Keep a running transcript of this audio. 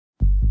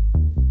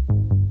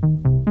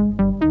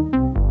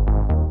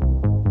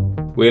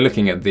we're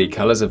looking at the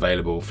colours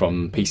available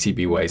from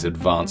PCBWay's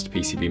advanced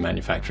PCB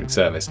manufacturing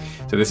service.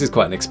 So this is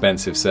quite an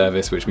expensive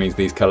service, which means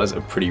these colours are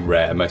pretty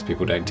rare. Most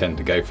people don't tend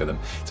to go for them.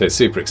 So it's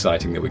super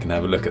exciting that we can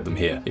have a look at them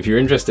here. If you're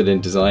interested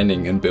in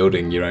designing and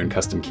building your own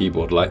custom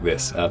keyboard like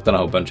this, I've done a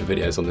whole bunch of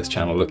videos on this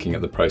channel looking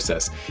at the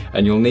process,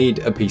 and you'll need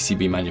a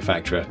PCB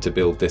manufacturer to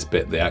build this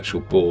bit, the actual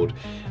board.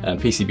 And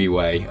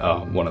PCBWay are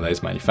one of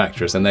those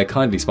manufacturers, and they're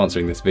kindly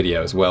sponsoring this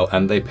video as well,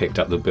 and they picked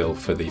up the bill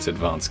for these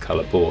advanced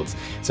colour boards.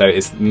 So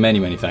it's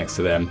many thanks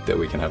to them that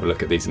we can have a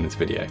look at these in this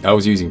video. I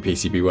was using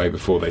PCBWay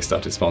before they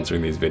started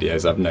sponsoring these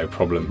videos. I've no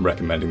problem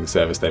recommending the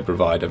service they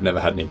provide. I've never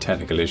had any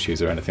technical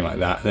issues or anything like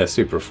that. They're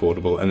super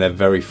affordable and they're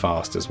very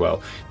fast as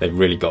well. They've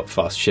really got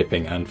fast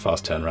shipping and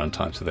fast turnaround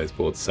times for those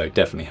boards, so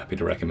definitely happy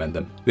to recommend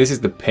them. This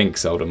is the pink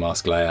solder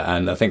mask layer,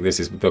 and I think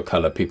this is the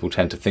colour people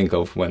tend to think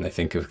of when they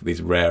think of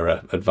these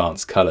rarer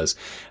advanced colours.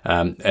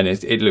 And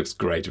it looks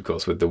great, of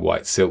course, with the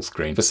white silk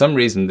screen. For some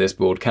reason this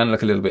board can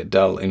look a little bit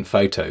dull in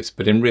photos,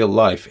 but in real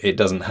life it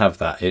doesn't have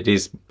that. It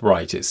is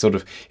bright.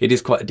 It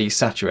is quite a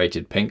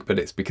desaturated pink, but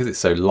it's because it's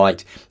so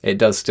light, it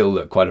does still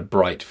look quite a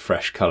bright,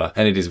 fresh colour,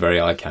 and it is very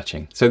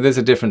eye-catching. So there's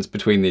a difference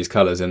between these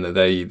colours in that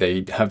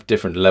they have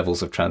different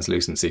levels of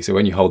translucency. So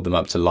when you hold them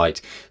up to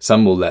light,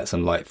 some will let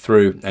some light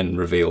through and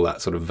reveal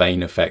that sort of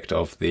vein effect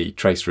of the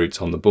trace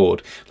roots on the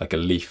board, like a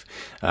leaf,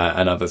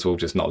 and others will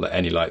just not let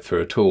any light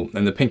through at all.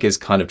 And the pink is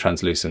kind of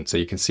translucent, so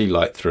you can see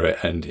light through it,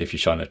 and if you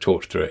shine a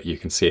torch through it, you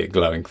can see it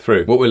glowing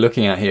through. What we're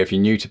looking at here, if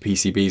you're new to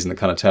PCBs and the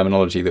kind of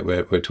terminology that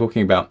we're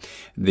talking about,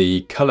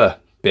 the colour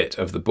bit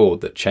of the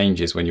board that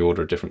changes when you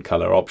order a different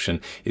color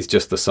option is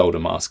just the solder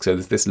mask. So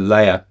there's this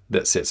layer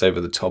that sits over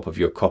the top of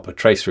your copper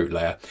trace root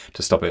layer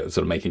to stop it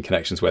sort of making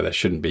connections where there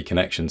shouldn't be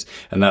connections,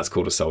 and that's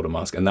called a solder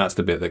mask, and that's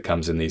the bit that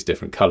comes in these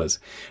different colors.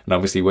 And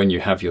obviously when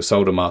you have your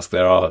solder mask,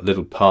 there are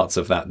little parts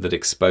of that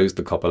expose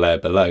the copper layer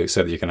below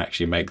so that you can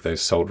actually make those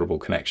solderable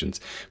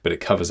connections, but it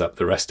covers up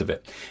the rest of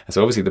it. And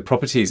so obviously the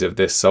properties of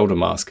this solder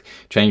mask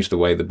change the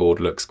way the board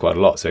looks quite a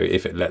lot. So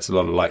if it lets a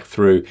lot of light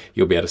through,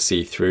 you'll be able to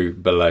see through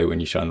below when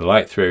you shine the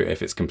light through.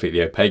 If it's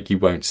completely opaque, you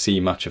won't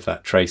see much of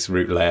that trace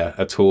root layer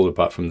at all,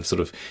 apart from the sort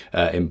of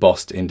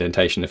embossed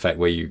indentation effect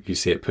where you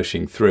see it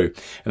pushing through.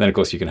 And then of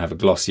course you can have a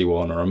glossy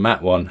one or a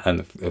matte one, and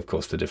of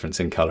course the difference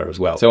in color as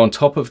well. So on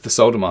top of the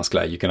solder mask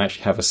layer, you can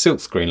actually have a silk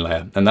screen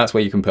layer, and that's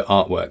where you can put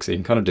artwork. So you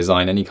can kind of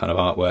design any kind of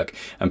artwork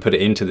and put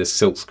it into this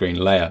silk screen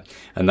layer,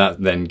 and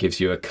that then gives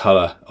you a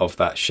color of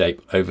that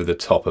shape over the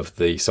top of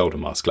the solder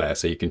mask layer.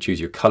 So you can choose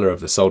your color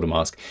of the solder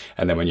mask,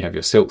 and then when you have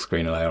your silk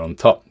screen layer on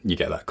top, you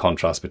get that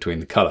contrast between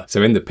the color.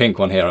 So in the pink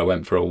one here, I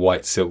went for a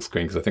white silk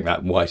screen because I think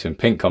that white and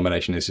pink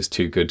combination is just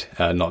too good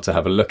not to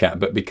have a look at.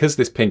 But because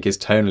this pink is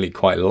tonally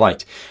quite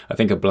light, I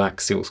think a black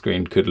silk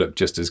screen could look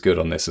just as good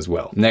on this as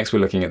well. Next, we're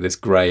looking at this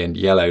grey and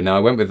yellow. Now I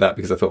went with that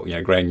because I thought, you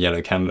know, grey and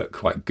yellow can look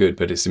quite good,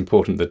 but it's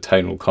important the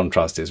tonal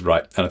contrast is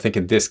right. And I think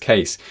in this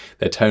case,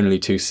 they're tonally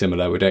too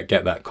similar. We don't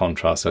get that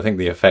contrast. So I think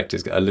the effect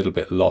is a little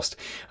bit lost.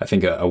 I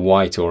think a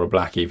white or a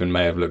black even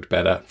may have looked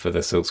better for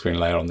the silk screen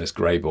layer on this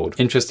grey board.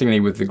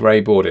 Interestingly, with the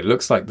grey board, it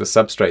looks like the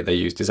substrate they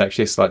used is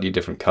actually a slightly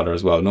different color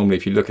as well. Normally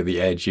if you look at the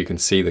edge, you can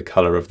see the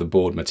color of the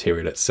board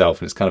material itself,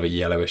 and it's kind of a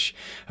yellowish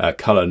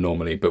color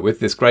normally, but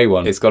with this grey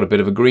one, it's got a bit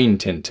of a green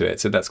tint to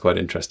it, so that's quite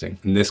interesting.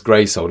 And this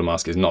grey solder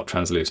mask is not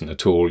translucent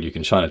at all. You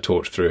can shine a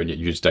torch through and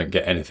you just don't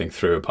get anything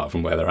through apart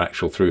from where there are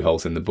actual through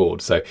holes in the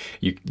board, so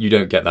you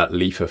don't get that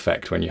leaf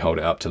effect when you hold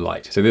it up to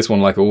light. So this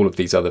one, like all of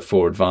these other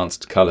four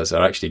advanced colors,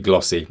 are actually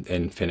glossy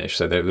in finish,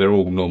 so they're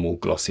all normal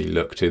glossy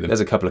look to them. There's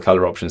a couple of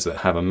color options that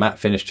have a matte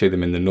finish to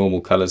them in the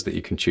normal colors that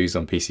you can choose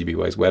on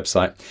PCBWay's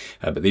website,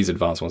 but these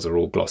advanced ones are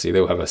all glossy.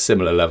 They'll have a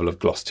similar level of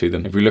gloss to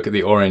them. If we look at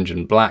the orange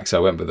and black, so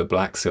I went with the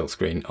black silk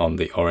screen on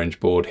the orange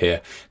board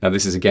here. Now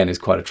this is again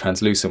quite a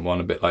translucent one,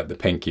 a bit like the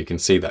pink. You can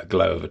see that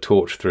glow of a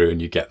torch through,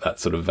 and you get that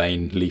sort of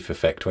vein leaf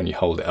effect when you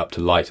hold it up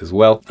to light as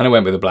well. And I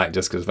went with the black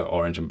just because the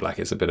orange and black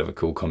is a bit of a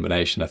cool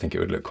combination. I think it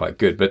would look quite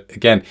good, but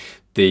again,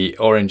 the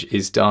orange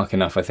is dark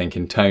enough, I think,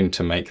 in tone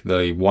to make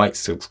the white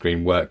silk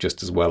screen work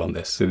just as well on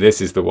this. So this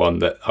is the one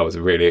that I was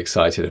really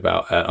excited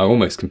about. I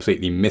almost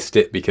completely missed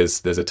it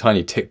because there's a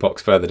tiny tick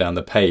box further down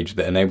the page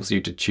that enables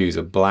you to choose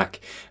a black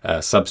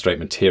substrate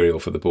material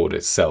for the board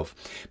itself.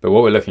 But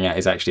what we're looking at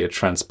is actually a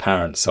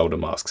transparent solder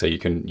mask. So you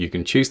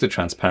can choose the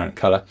transparent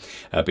color,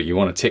 but you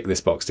want to tick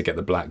this box to get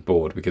the black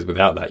board, because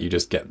without that you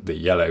just get the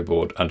yellow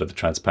board under the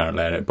transparent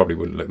layer, and it probably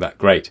wouldn't look that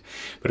great.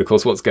 But of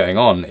course what's going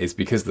on is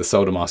because the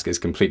solder mask is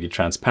completely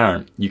transparent,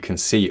 you can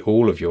see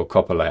all of your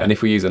copper layer. And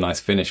if we use a nice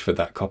finish for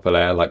that copper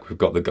layer, like we've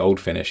got the gold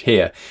finish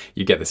here,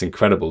 you get this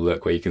incredible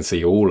look where you can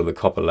see all of the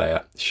copper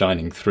layer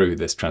shining through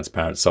this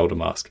transparent solder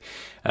mask.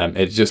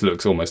 It just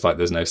looks almost like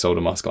there's no solder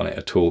mask on it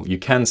at all. You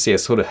can see a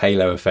sort of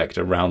halo effect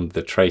around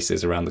the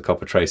traces, around the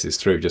copper traces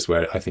through, just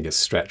where I think it's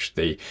stretched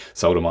the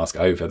solder mask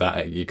over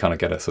that. You kind of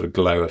get a sort of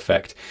glow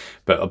effect.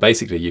 But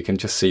basically you can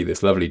just see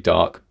this lovely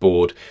dark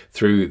board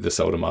through the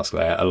solder mask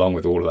layer along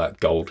with all of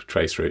that gold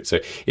trace root. So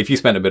if you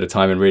spent a bit of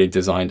time and really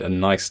designed a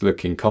nice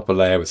looking copper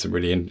layer with some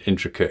really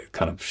intricate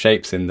kind of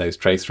shapes in those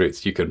trace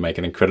roots, you could make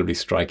an incredibly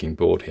striking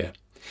board here.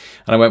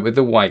 And I went with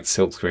the white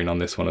silkscreen on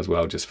this one as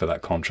well, just for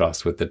that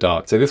contrast with the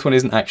dark. So this one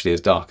isn't actually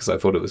as dark as I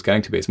thought it was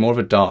going to be. It's more of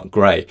a dark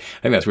grey.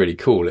 I think that's really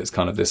cool. It's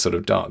kind of this sort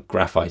of dark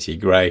graphite-y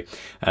grey.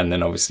 And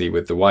then obviously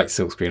with the white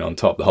silkscreen on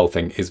top, the whole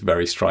thing is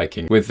very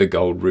striking with the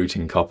gold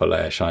routing copper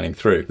layer shining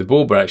through. The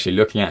board we're actually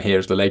looking at here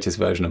is the latest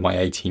version of my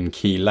 18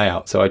 key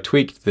layout. So I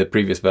tweaked the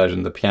previous version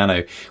of the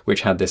piano,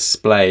 which had this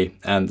splay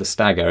and the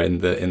stagger in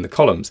the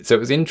columns. So it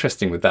was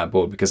interesting with that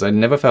board because I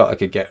never felt I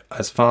could get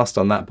as fast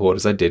on that board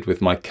as I did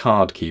with my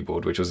card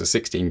keyboard, which was a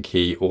 16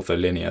 key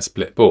ortholinear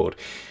split board.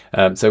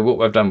 So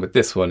what I've done with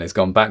this one is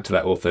gone back to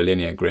that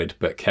ortholinear grid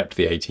but kept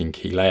the 18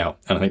 key layout,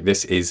 and I think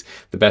this is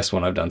the best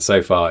one I've done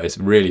so far. It's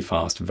really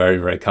fast, very,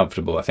 very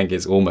comfortable. I think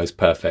it's almost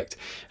perfect.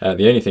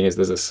 The only thing is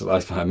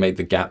I made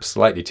the gap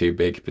slightly too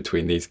big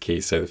between these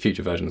keys, so the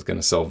future version is going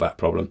to solve that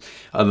problem.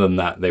 Other than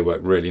that, they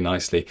work really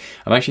nicely.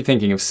 I'm actually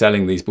thinking of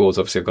selling these boards.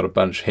 Obviously I've got a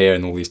bunch here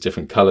in all these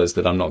different colors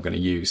that I'm not going to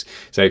use.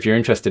 So if you're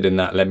interested in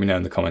that, let me know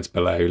in the comments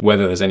below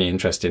whether there's any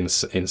interest in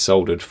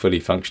soldered,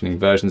 fully functioning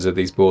versions of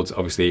these boards.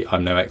 Obviously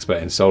I'm no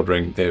expert in soldering.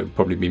 There would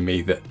probably be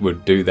me that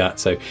would do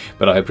that.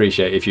 But I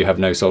appreciate if you have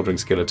no soldering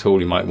skill at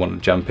all, you might want to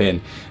jump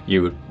in.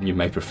 You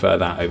may prefer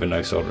that over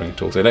no soldering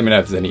at all. So let me know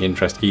if there's any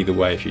interest either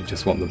way, if you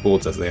just want the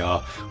boards as they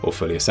are or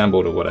fully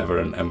assembled or whatever,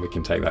 and we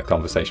can take that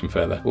conversation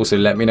further. Also,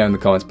 let me know in the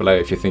comments below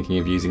if you're thinking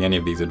of using any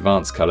of these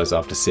advanced colors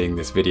after seeing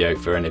this video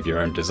for any of your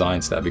own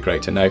designs. That'd be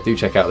great to know. Do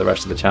check out the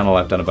rest of the channel.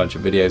 I've done a bunch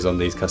of videos on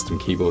these custom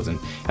keyboards and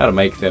how to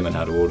make them and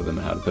how to order them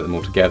and how to put them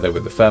all together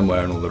with the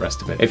firmware and all the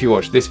rest of it. If you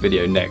watch this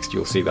video next,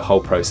 you'll see the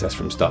whole process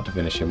from start to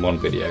finish in one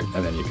video,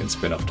 and then you can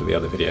spin off to the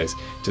other videos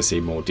to see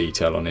more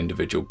detail on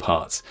individual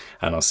parts,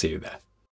 and I'll see you there.